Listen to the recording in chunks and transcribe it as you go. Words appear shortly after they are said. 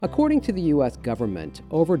According to the U.S. government,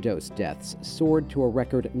 overdose deaths soared to a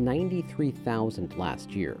record 93,000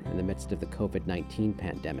 last year in the midst of the COVID-19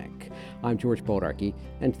 pandemic. I'm George Bodarky,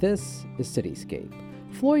 and this is Cityscape.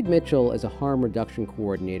 Floyd Mitchell is a harm reduction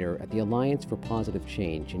coordinator at the Alliance for Positive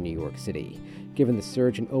Change in New York City. Given the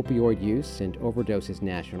surge in opioid use and overdoses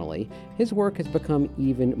nationally, his work has become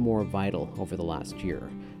even more vital over the last year.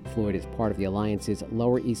 Floyd is part of the Alliance's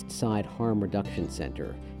Lower East Side Harm Reduction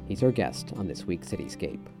Center. He's our guest on this week's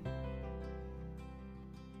Cityscape.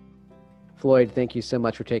 Floyd, thank you so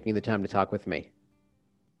much for taking the time to talk with me.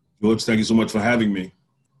 George, thank you so much for having me.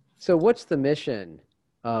 So what's the mission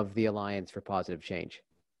of the Alliance for Positive Change?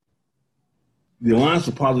 The Alliance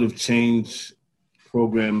for Positive Change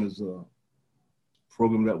program is a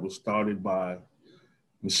program that was started by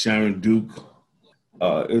Ms. Sharon Duke.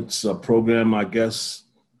 It's a program, I guess,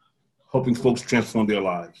 helping folks transform their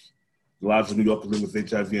lives. The lives of New Yorkers living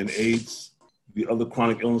with HIV and AIDS, the other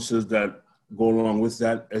chronic illnesses that go along with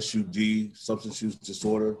that, SUD, substance use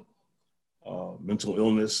disorder, mental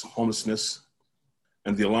illness, homelessness.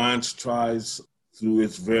 And the Alliance tries through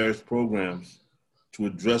its various programs to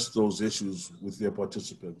address those issues with their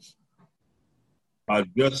participants. By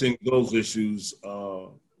addressing those issues,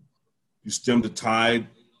 you stem the tide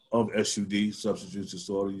of SUD, substance use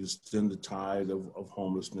disorder, you stem the tide of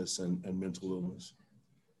homelessness and mental illness.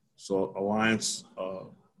 So Alliance,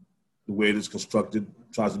 the way it is constructed,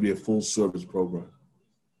 tries to be a full service program.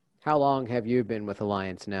 How long have you been with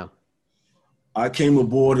Alliance now? I came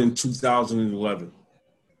aboard in 2011.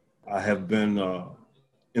 I have been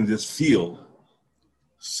in this field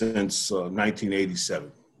since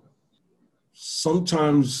 1987.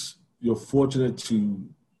 Sometimes you're fortunate to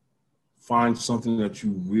find something that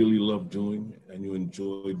you really love doing and you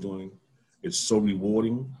enjoy doing. It's so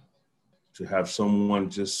rewarding to have someone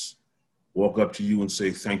just walk up to you and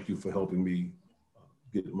say, thank you for helping me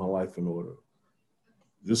get my life in order.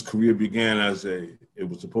 This career began it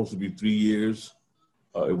was supposed to be 3 years.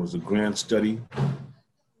 It was a grant study.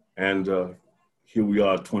 And here we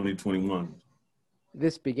are, 2021.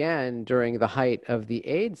 This began during the height of the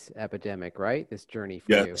AIDS epidemic, right? This journey for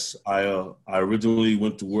you. Yes, I originally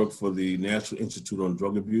went to work for the National Institute on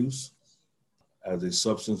Drug Abuse as a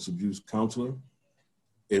substance abuse counselor.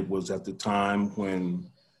 It was at the time when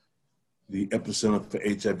the epicenter for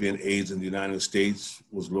HIV and AIDS in the United States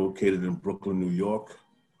was located in Brooklyn, New York.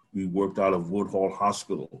 We worked out of Woodhall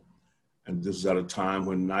Hospital. And this is at a time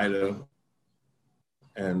when NIDA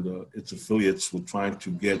and its affiliates were trying to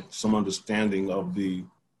get some understanding of the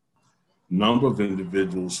number of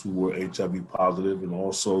individuals who were HIV positive and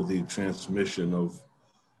also the transmission of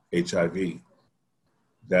HIV.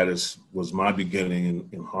 That was my beginning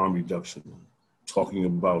in harm reduction, talking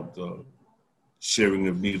about sharing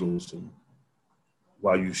of needles and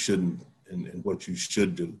why you shouldn't and what you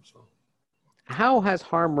should do. So. How has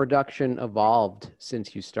harm reduction evolved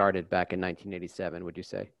since you started back in 1987, would you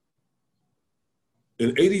say?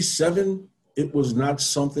 In 87, it was not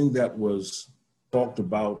something that was talked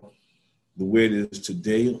about the way it is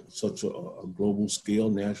today, such a global scale,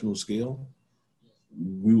 national scale.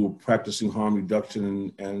 We were practicing harm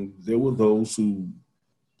reduction and there were those who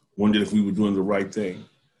wondered if we were doing the right thing.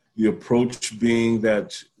 The approach being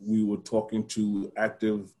that we were talking to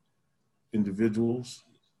active individuals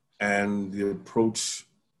and the approach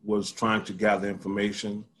was trying to gather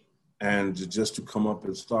information and just to come up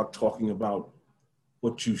and start talking about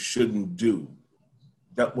what you shouldn't do.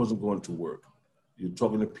 That wasn't going to work. You're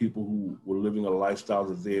talking to people who were living a lifestyle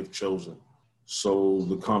that they have chosen. So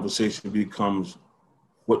the conversation becomes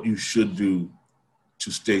what you should do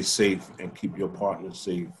to stay safe and keep your partner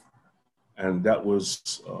safe. And that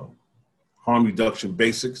was harm reduction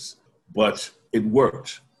basics, but it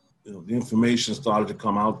worked. You know, the information started to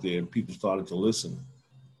come out there and people started to listen.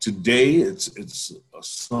 Today, it's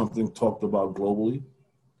something talked about globally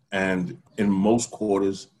and in most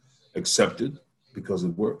quarters accepted because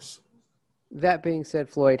it works. That being said,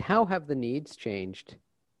 Floyd, how have the needs changed,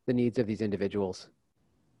 the needs of these individuals?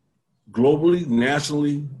 Globally,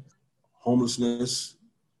 nationally, homelessness,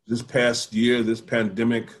 this past year, this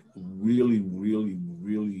pandemic really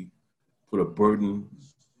put a burden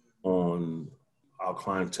on our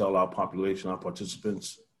clientele, our population, our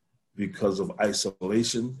participants because of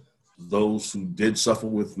isolation. Those who did suffer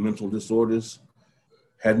with mental disorders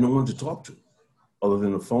had no one to talk to other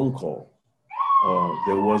than a phone call.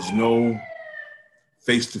 There was no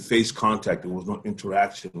face-to-face contact. There was no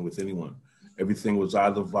interaction with anyone. Everything was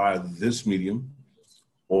either via this medium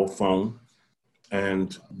or phone,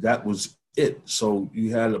 and that was it. So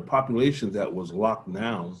you had a population that was locked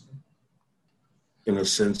down, in a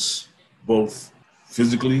sense, both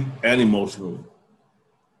physically and emotionally.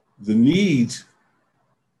 The need,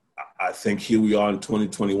 I think here we are in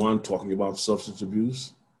 2021 talking about substance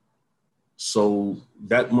abuse. So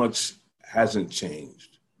that much hasn't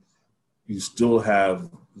changed. You still have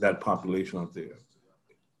that population out there,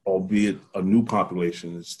 albeit a new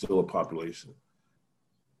population, it's still a population.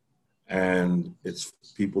 And it's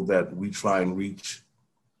people that we try and reach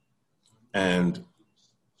and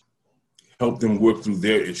help them work through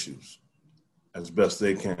their issues as best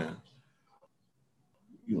they can.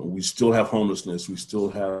 You know, we still have homelessness, we still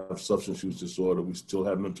have substance use disorder, we still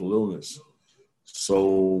have mental illness.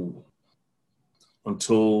 So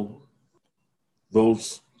until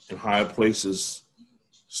those in higher places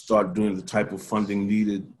start doing the type of funding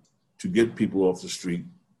needed to get people off the street,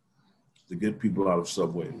 to get people out of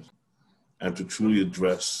subways, and to truly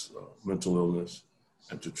address mental illness,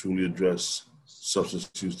 and to truly address substance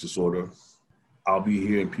use disorder, I'll be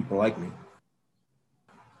hearing people like me.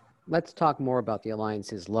 Let's talk more about the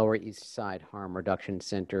Alliance's Lower East Side Harm Reduction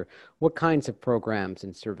Center. What kinds of programs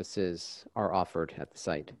and services are offered at the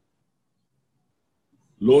site?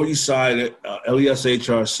 Lower East Side,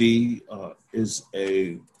 LESHRC is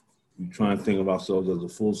we try and think of ourselves as a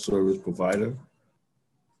full service provider.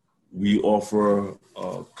 We offer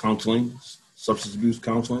counseling, substance abuse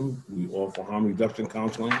counseling. We offer harm reduction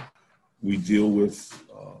counseling. We deal with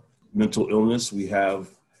mental illness. We have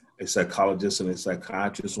a psychologist and a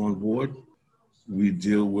psychiatrist on board. We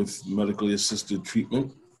deal with medically assisted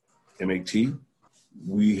treatment, MAT.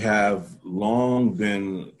 We have long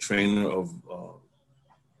been a trainer of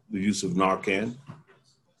the use of Narcan.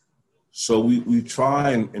 So we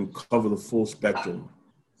try and cover the full spectrum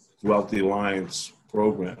throughout the Alliance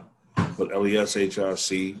program. But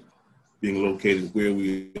LESHRC, being located where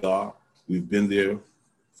we are, we've been there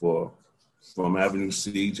from Avenue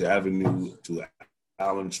C to Avenue to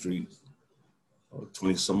Allen Street,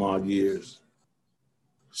 20 some odd years.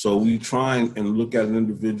 So we try and look at an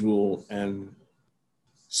individual and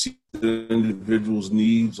see what the individual's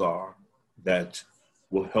needs are that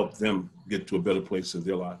will help them get to a better place in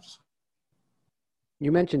their lives.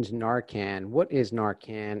 You mentioned Narcan. What is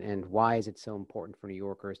Narcan and why is it so important for New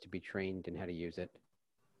Yorkers to be trained in how to use it?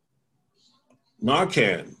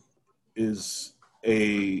 Narcan is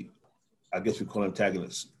I guess we call it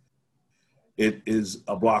antagonist. It is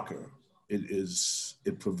a blocker.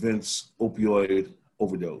 It prevents opioid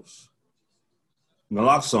overdose.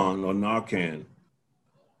 Naloxone or Narcan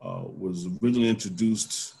was originally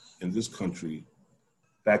introduced in this country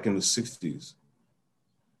back in the 60s.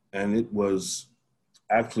 And it was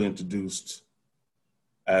actually introduced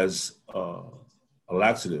as a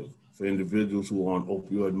laxative for individuals who were on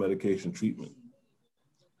opioid medication treatment.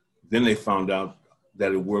 Then they found out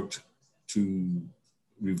that it worked to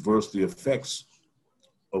reverse the effects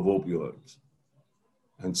of opioids.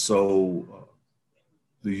 And so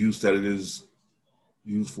the use that it is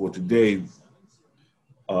used for today,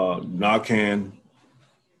 Narcan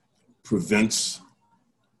prevents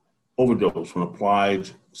overdose when applied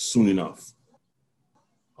soon enough.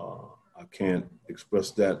 I can't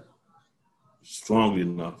express that strongly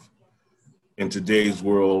enough. In today's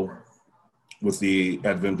world, with the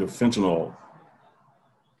advent of fentanyl,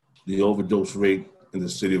 the overdose rate in the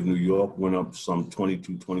city of New York went up some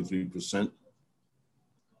 23%.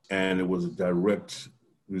 And it was a direct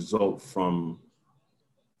result from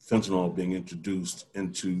fentanyl being introduced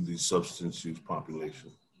into the substance use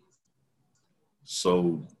population.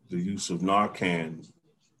 So the use of Narcan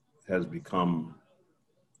has become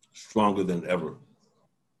stronger than ever.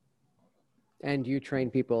 And you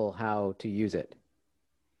train people how to use it?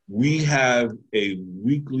 We have a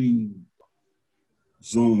weekly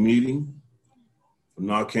Zoom meeting for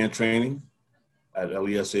Narcan training at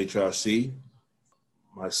LESHRC.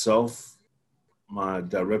 Myself, my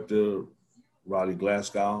director, Roddy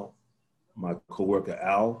Glasgow, my coworker,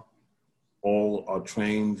 Al, all are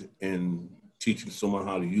trained in teaching someone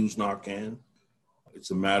how to use Narcan.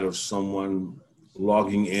 It's a matter of someone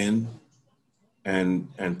logging in and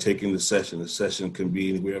taking the session. The session can be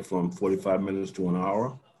anywhere from 45 minutes to an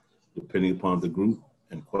hour, depending upon the group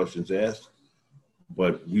and questions asked.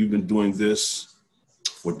 But we've been doing this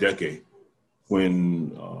for decades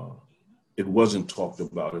when it wasn't talked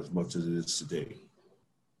about as much as it is today.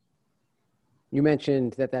 You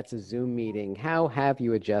mentioned that that's a Zoom meeting. How have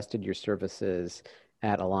you adjusted your services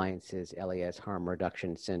at Alliance's LES Harm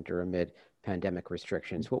Reduction Center amid pandemic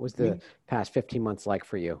restrictions? What was the past 15 months like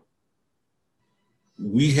for you?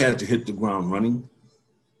 We had to hit the ground running.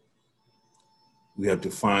 We had to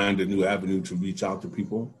find a new avenue to reach out to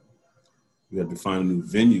people. We had to find a new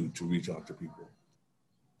venue to reach out to people.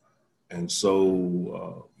 And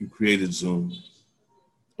so we created Zoom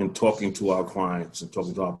in talking to our clients and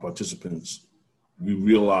talking to our participants, we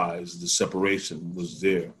realized the separation was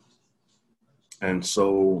there. And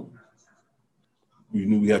so we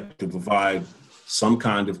knew we had to provide some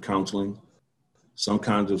kind of counseling, some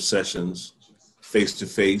kind of sessions,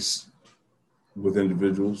 face-to-face with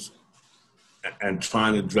individuals, and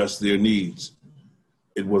trying to address their needs.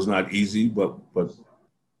 It was not easy, but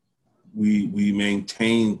we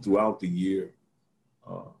maintained throughout the year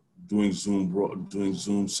doing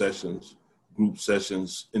Zoom sessions, group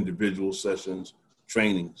sessions, individual sessions,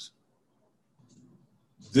 trainings.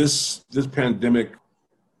 This pandemic,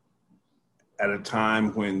 at a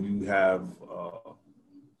time when you have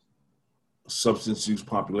substance use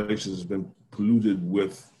population has been polluted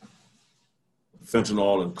with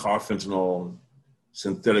fentanyl and carfentanil,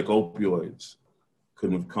 synthetic opioids,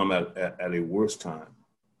 couldn't have come at a worse time.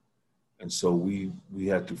 And so we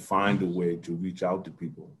had to find a way to reach out to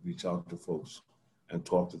people, reach out to folks and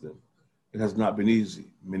talk to them. It has not been easy.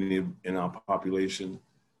 Many in our population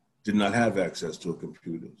did not have access to a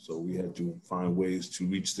computer. So we had to find ways to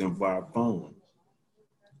reach them via phone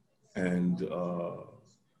and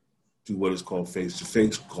do what is called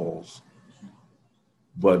face-to-face calls.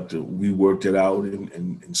 But we worked it out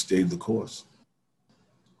and stayed the course.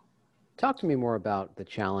 Talk to me more about the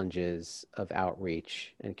challenges of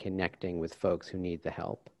outreach and connecting with folks who need the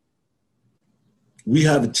help. We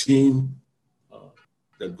have a team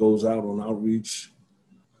that goes out on outreach,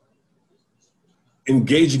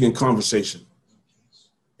 engaging in conversation,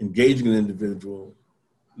 engaging an individual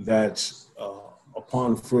that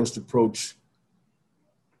upon first approach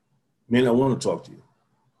may not want to talk to you.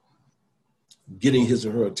 Getting his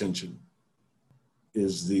or her attention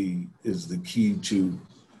is the key to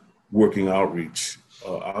working outreach.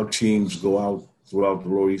 Our teams go out throughout the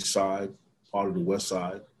Lower East Side, part of the West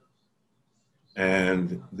Side,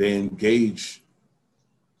 and they engage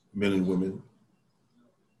men and women,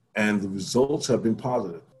 and the results have been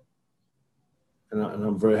positive. And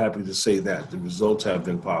I'm very happy to say that. The results have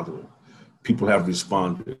been positive. People have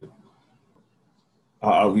responded.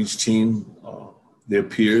 Our outreach team, their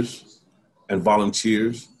peers and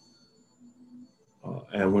volunteers,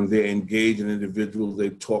 and when they engage an individual, they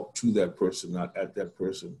talk to that person, not at that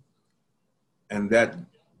person. And that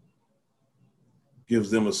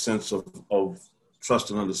gives them a sense of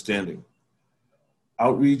trust and understanding.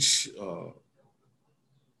 Outreach,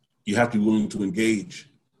 you have to be willing to engage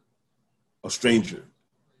a stranger.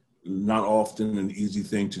 Not often an easy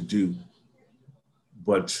thing to do,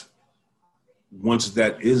 but once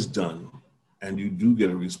that is done and you do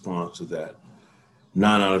get a response to that,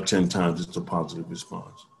 9 out of 10 times it's a positive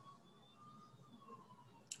response.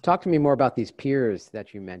 Talk to me more about these peers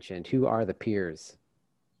that you mentioned. Who are the peers?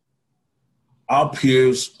 Our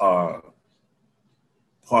peers are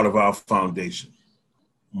part of our foundation.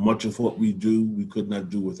 Much of what we do, we could not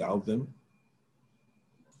do without them.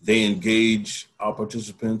 They engage our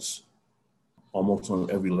participants almost on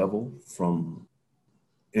every level, from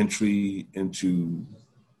entry into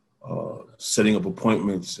setting up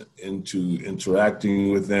appointments, into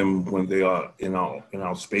interacting with them when they are in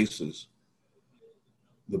our spaces.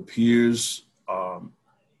 The peers are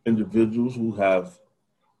individuals who have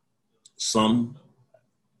some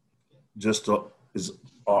just are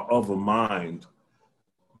of a mind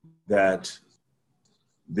that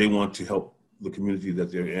they want to help the community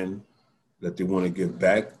that they're in, that they want to give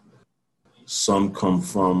back. Some come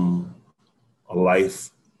from a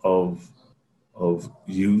life of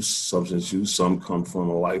use, substance use. Some come from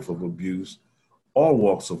a life of abuse, all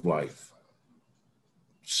walks of life.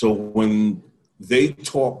 So when they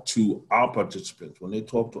talk to our participants, when they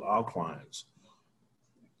talk to our clients,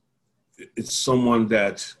 it's someone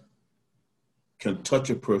that can touch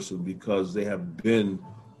a person because they have been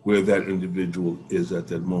where that individual is at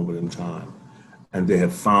that moment in time, and they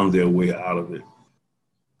have found their way out of it.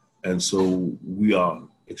 And so we are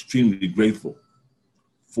extremely grateful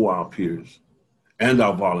for our peers and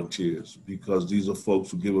our volunteers, because these are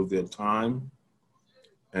folks who give of their time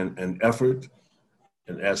and effort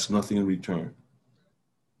and ask nothing in return.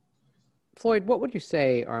 Floyd, what would you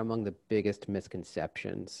say are among the biggest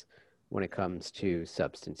misconceptions when it comes to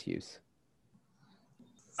substance use?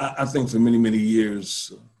 I think for many, many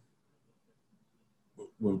years,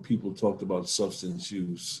 when people talked about substance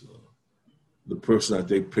use, the person that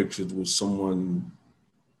they pictured was someone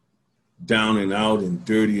down and out and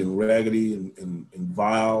dirty and raggedy and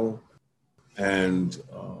vile. And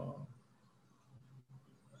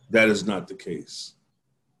that is not the case.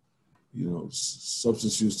 You know,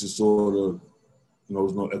 substance use disorder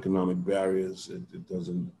knows no economic barriers. It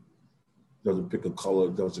doesn't pick a color,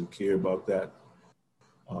 it doesn't care about that.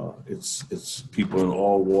 It's people in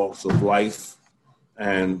all walks of life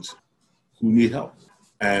and who need help.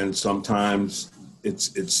 And sometimes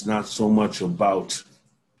it's not so much about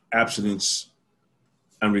abstinence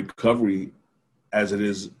and recovery as it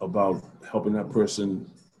is about helping that person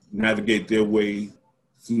navigate their way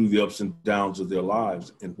through the ups and downs of their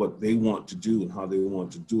lives and what they want to do and how they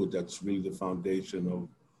want to do it. That's really the foundation of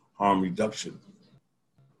harm reduction.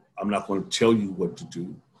 I'm not going to tell you what to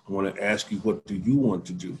do. I want to ask you, what do you want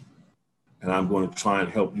to do? And I'm going to try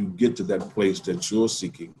and help you get to that place that you're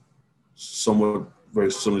seeking. Somewhat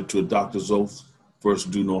very similar to a doctor's oath,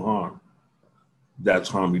 first do no harm. That's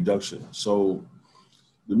harm reduction. So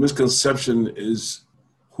the misconception is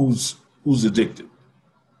who's addicted.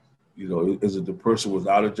 You know, is it the person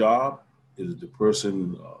without a job? Is it the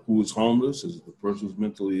person who is homeless? Is it the person who's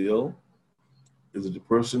mentally ill? Is it the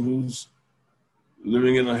person who's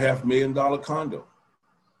living in a $500,000 condo?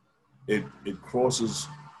 It crosses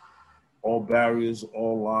all barriers,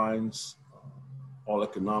 all lines, all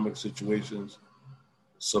economic situations.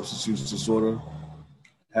 Substance use disorder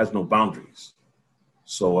has no boundaries.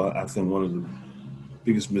 So I think one of the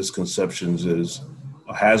biggest misconceptions is,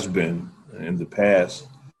 or has been in the past,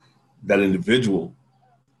 that individual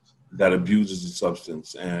that abuses the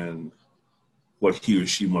substance and what he or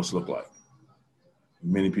she must look like.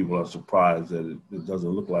 Many people are surprised that it doesn't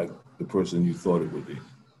look like the person you thought it would be.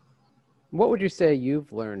 What would you say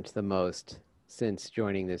you've learned the most since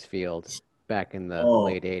joining this field back in the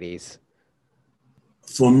late 80s?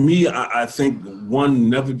 For me, I think one,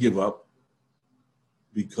 never give up,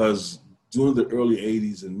 because during the early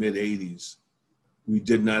 80s and mid 80s, we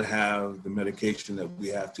did not have the medication that we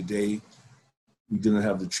have today. We didn't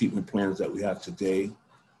have the treatment plans that we have today.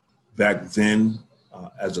 Back then,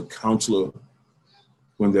 as a counselor,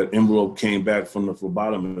 when that envelope came back from the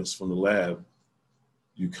phlebotomist from the lab,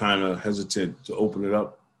 you kind of hesitate to open it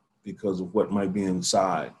up because of what might be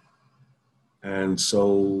inside. And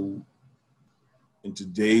so in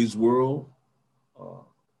today's world,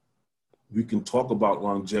 we can talk about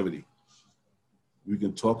longevity. We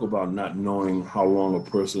can talk about not knowing how long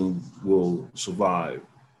a person will survive.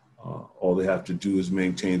 All they have to do is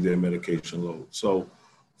maintain their medication load. So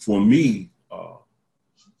for me,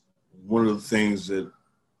 one of the things that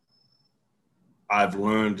I've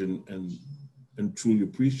learned and truly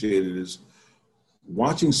appreciated is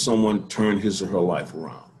watching someone turn his or her life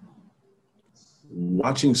around.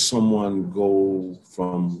 Watching someone go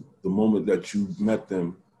from the moment that you met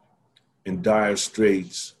them in dire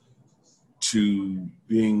straits to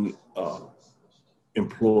being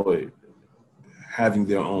employed, having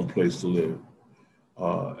their own place to live.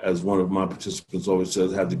 As one of my participants always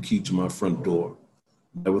says, I have the key to my front door.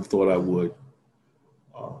 Never thought I would.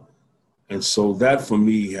 And so that for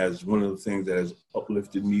me has one of the things that has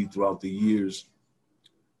uplifted me throughout the years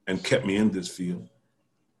and kept me in this field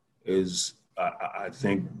is I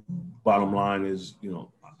think bottom line is, you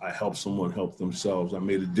know, I help someone help themselves. I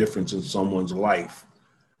made a difference in someone's life,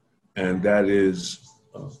 and that is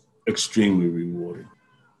extremely rewarding.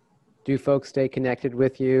 Do folks stay connected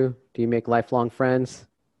with you? Do you make lifelong friends?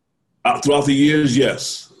 Throughout the years,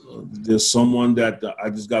 yes. There's someone that I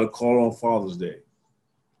just got a call on Father's Day.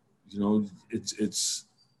 You know, it's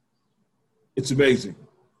amazing,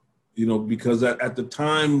 you know, because at the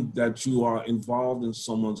time that you are involved in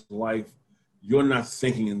someone's life, you're not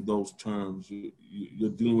thinking in those terms.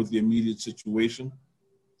 You're dealing with the immediate situation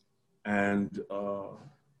and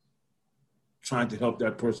trying to help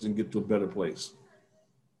that person get to a better place.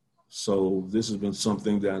 So this has been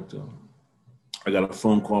something that I got a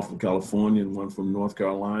phone call from California and one from North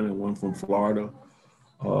Carolina and one from Florida.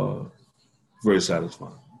 Very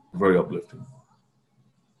satisfying, very uplifting.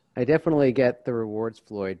 I definitely get the rewards,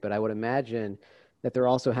 Floyd, but I would imagine that there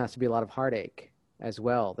also has to be a lot of heartache as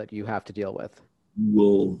well that you have to deal with.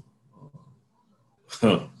 Will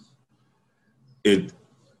in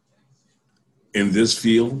this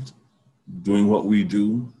field, doing what we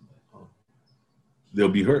do, they'll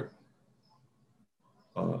be hurt.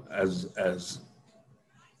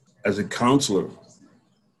 As a counselor,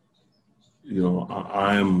 you know,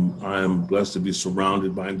 I am blessed to be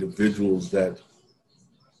surrounded by individuals that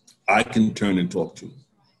I can turn and talk to,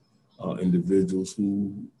 individuals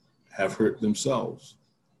who have hurt themselves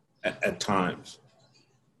at times.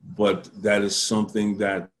 But that is something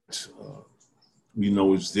that we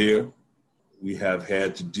know is there. We have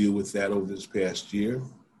had to deal with that over this past year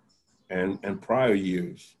and prior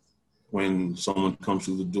years when someone comes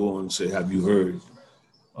through the door and say, have you heard?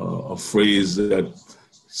 A phrase that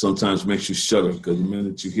sometimes makes you shudder because the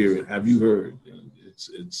minute you hear it, have you heard?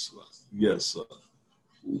 It's yes,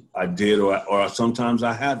 I did or sometimes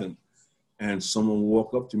I haven't. and someone will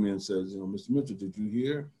walk up to me and says, Mr. Mitchell, did you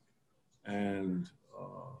hear? And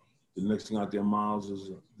the next thing out their mouths is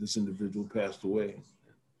this individual passed away.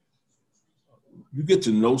 You get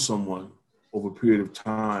to know someone over a period of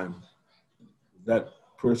time, that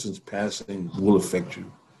person's passing will affect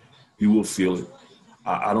you. You will feel it.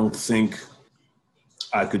 I don't think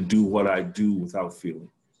I could do what I do without feeling.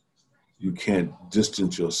 You can't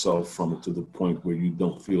distance yourself from it to the point where you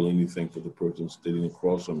don't feel anything for the person sitting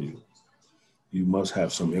across from you. You must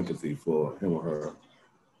have some empathy for him or her.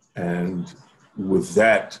 And with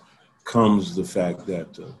that comes the fact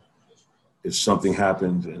that if something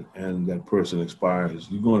happens and that person expires,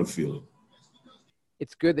 you're going to feel it.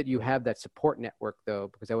 It's good that you have that support network, though,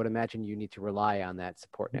 because I would imagine you need to rely on that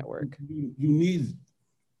support network. You need,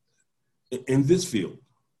 in this field,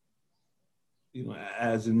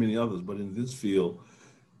 as in many others, but in this field,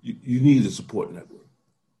 you need a support network.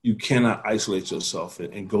 You cannot isolate yourself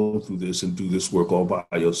and go through this and do this work all by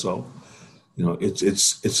yourself.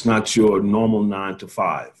 It's not your normal 9 to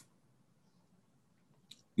 5.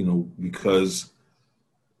 Because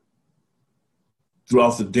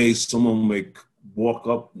throughout the day, someone may walk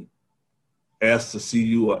up, ask to see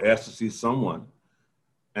you or ask to see someone,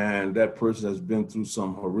 and that person has been through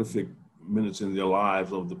some horrific minutes in their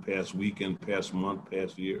lives over the past weekend, past month,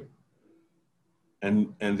 past year,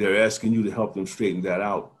 and they're asking you to help them straighten that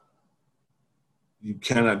out. You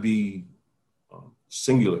cannot be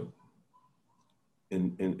singular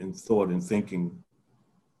in thought and thinking,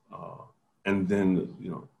 and then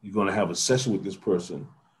you're going to have a session with this person,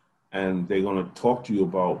 and they're going to talk to you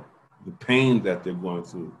about the pain that they're going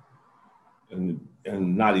through, and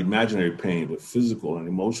not imaginary pain, but physical and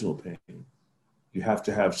emotional pain. You have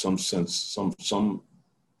to have some sense, some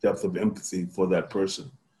depth of empathy for that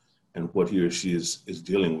person and what he or she is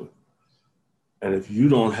dealing with. And if you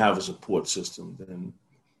don't have a support system, then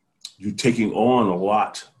you're taking on a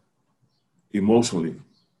lot emotionally.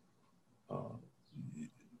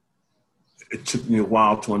 It took me a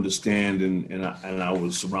while to understand, and I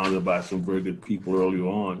was surrounded by some very good people early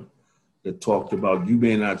on that talked about you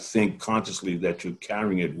may not think consciously that you're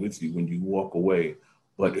carrying it with you when you walk away,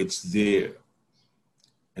 but it's there.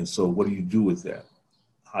 And so what do you do with that?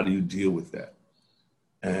 How do you deal with that?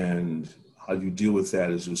 And how you deal with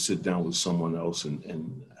that is you sit down with someone else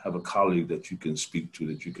and have a colleague that you can speak to,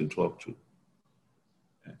 that you can talk to,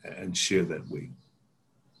 and share that weight.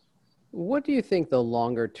 What do you think the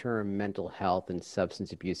longer-term mental health and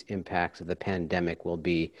substance abuse impacts of the pandemic will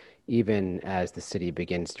be, even as the city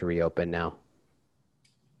begins to reopen now?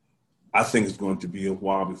 I think it's going to be a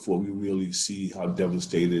while before we really see how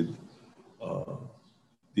devastated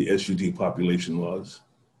the SUD population was.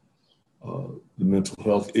 The mental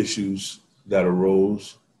health issues that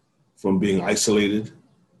arose from being isolated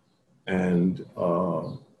and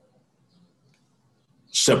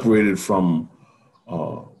separated from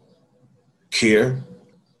care.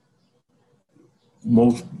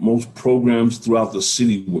 Most programs throughout the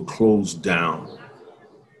city were closed down.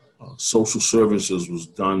 Social services was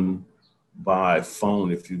done by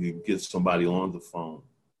phone if you could get somebody on the phone.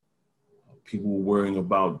 People were worrying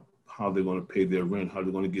about how they're going to pay their rent, how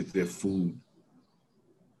they're going to get their food.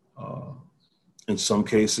 In some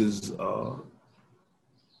cases,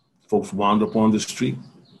 folks wound up on the street.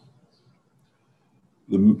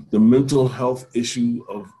 The mental health issue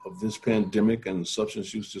of this pandemic and the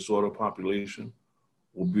substance use disorder population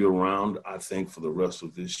will be around, I think, for the rest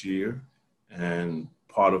of this year and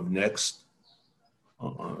part of next,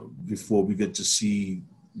 before we get to see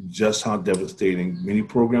just how devastating. Many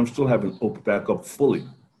programs still haven't opened back up fully.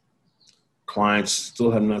 Clients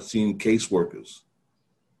still have not seen caseworkers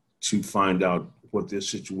to find out what their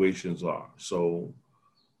situations are. So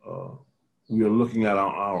we are looking at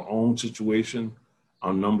our own situation.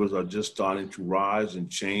 Our numbers are just starting to rise and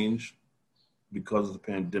change because of the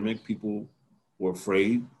pandemic. People were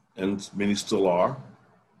afraid, and many still are,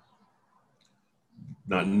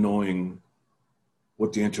 not knowing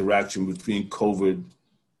what the interaction between COVID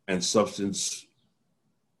and substance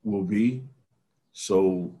will be.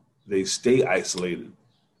 So they stay isolated.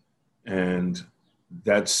 And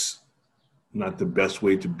that's not the best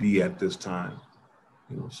way to be at this time.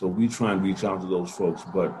 So we try and reach out to those folks,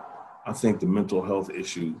 but I think the mental health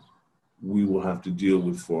issue we will have to deal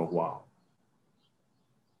with for a while.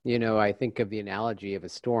 I think of the analogy of a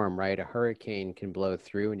storm, right? A hurricane can blow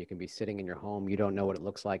through and you can be sitting in your home. You don't know what it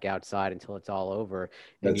looks like outside until it's all over.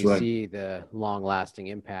 And That's you right. see the long-lasting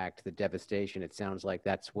impact, the devastation. It sounds like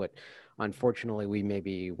that's what, unfortunately, we may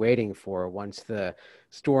be waiting for. Once the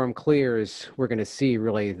storm clears, we're going to see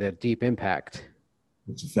really the deep impact.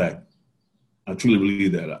 It's a fact. I truly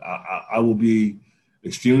believe that. I will be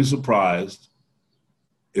extremely surprised.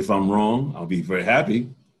 If I'm wrong, I'll be very happy,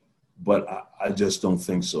 but I just don't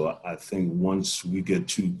think so. I think once we get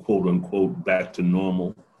to quote unquote back to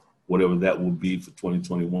normal, whatever that will be for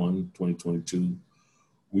 2021, 2022,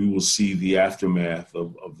 we will see the aftermath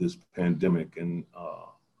of this pandemic and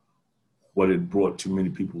what it brought to many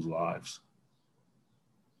people's lives.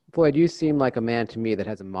 Floyd, you seem like a man to me that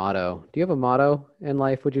has a motto. Do you have a motto in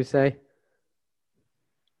life, would you say?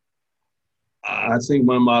 I think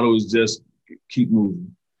my motto is just keep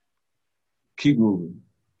moving. Keep moving.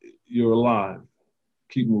 You're alive.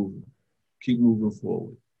 Keep moving. Keep moving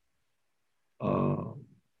forward.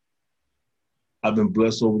 I've been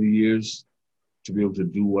blessed over the years to be able to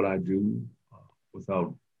do what I do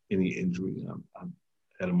without any injury. I'm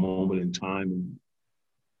at a moment in time,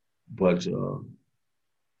 but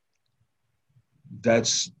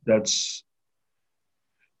that's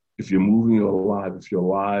if you're moving, you're alive. If you're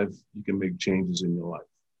alive, you can make changes in your life.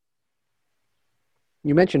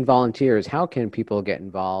 You mentioned volunteers. How can people get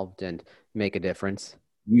involved and make a difference?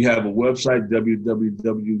 We have a website,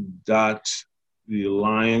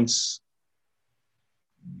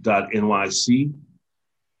 www.thealliance.nyc,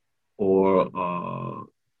 or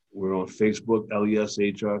we're on Facebook,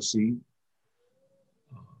 LESHRC,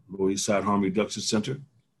 Lower East Side Harm Reduction Center.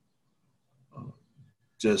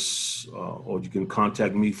 Or you can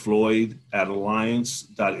contact me, Floyd, at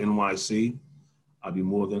alliance.nyc. I'd be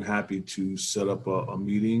more than happy to set up a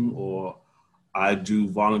meeting, or I do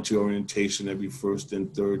volunteer orientation every first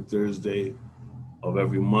and third Thursday of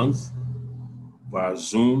every month via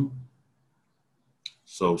Zoom.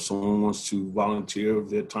 So if someone wants to volunteer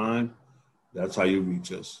their time, that's how you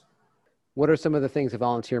reach us. What are some of the things a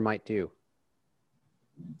volunteer might do?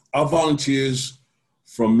 Our volunteers,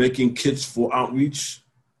 from making kits for outreach,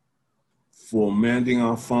 for manning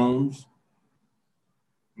our phones,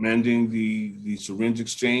 manning the syringe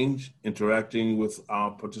exchange, interacting with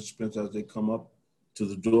our participants as they come up to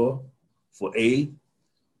the door for aid.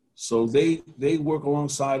 So they work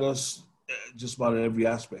alongside us just about in every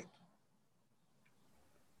aspect.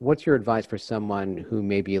 What's your advice for someone who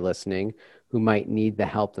may be listening, who might need the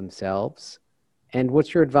help themselves? And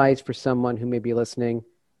what's your advice for someone who may be listening,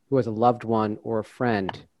 who has a loved one or a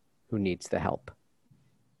friend who needs the help?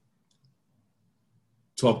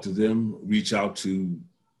 Talk to them, reach out to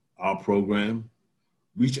our program,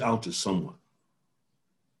 reach out to someone.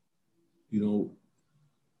 You know,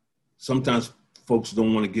 sometimes folks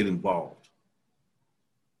don't want to get involved,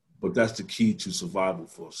 but that's the key to survival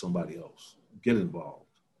for somebody else. Get involved,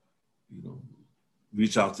 you know,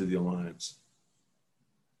 reach out to the Alliance.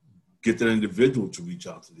 Get that individual to reach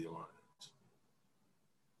out to the Alliance.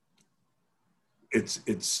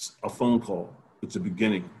 It's a phone call. It's a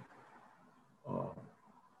beginning.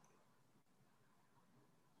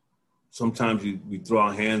 Sometimes we throw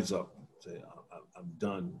our hands up and say, I'm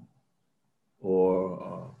done.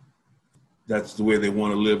 Or that's the way they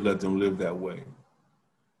want to live, let them live that way.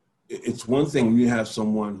 It's one thing when you have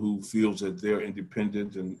someone who feels that they're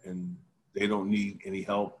independent and they don't need any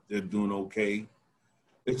help, they're doing okay.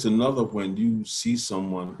 It's another when you see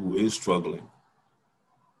someone who is struggling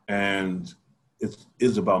and it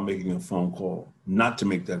is about making a phone call, not to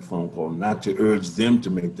make that phone call, not to urge them to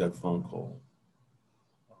make that phone call,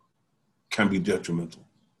 can be detrimental.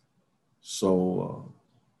 So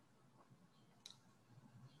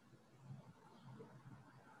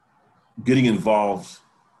getting involved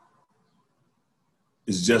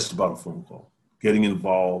is just about a phone call. Getting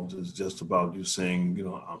involved is just about you saying, you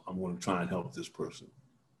know, I'm going to try and help this person.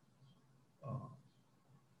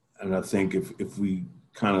 And I think if we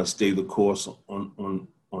kind of stay the course on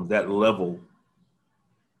that level,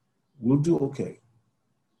 we'll do okay.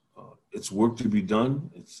 It's work to be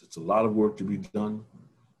done. It's a lot of work to be done,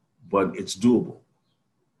 but it's doable.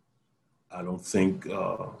 I don't think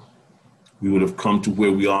we would have come to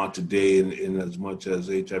where we are today in as much as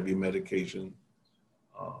HIV medication,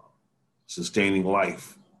 sustaining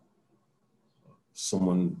life.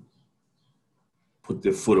 Someone put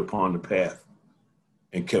their foot upon the path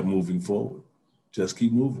and kept moving forward. Just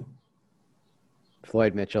keep moving.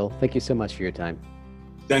 Floyd Mitchell, thank you so much for your time.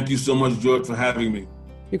 Thank you so much, George, for having me.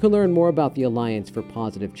 You can learn more about the Alliance for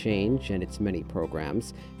Positive Change and its many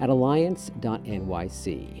programs at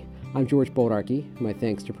alliance.nyc. I'm George Boldarchy. My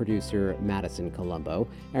thanks to producer Madison Colombo.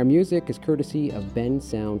 Our music is courtesy of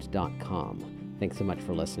bensound.com. Thanks so much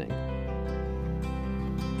for listening.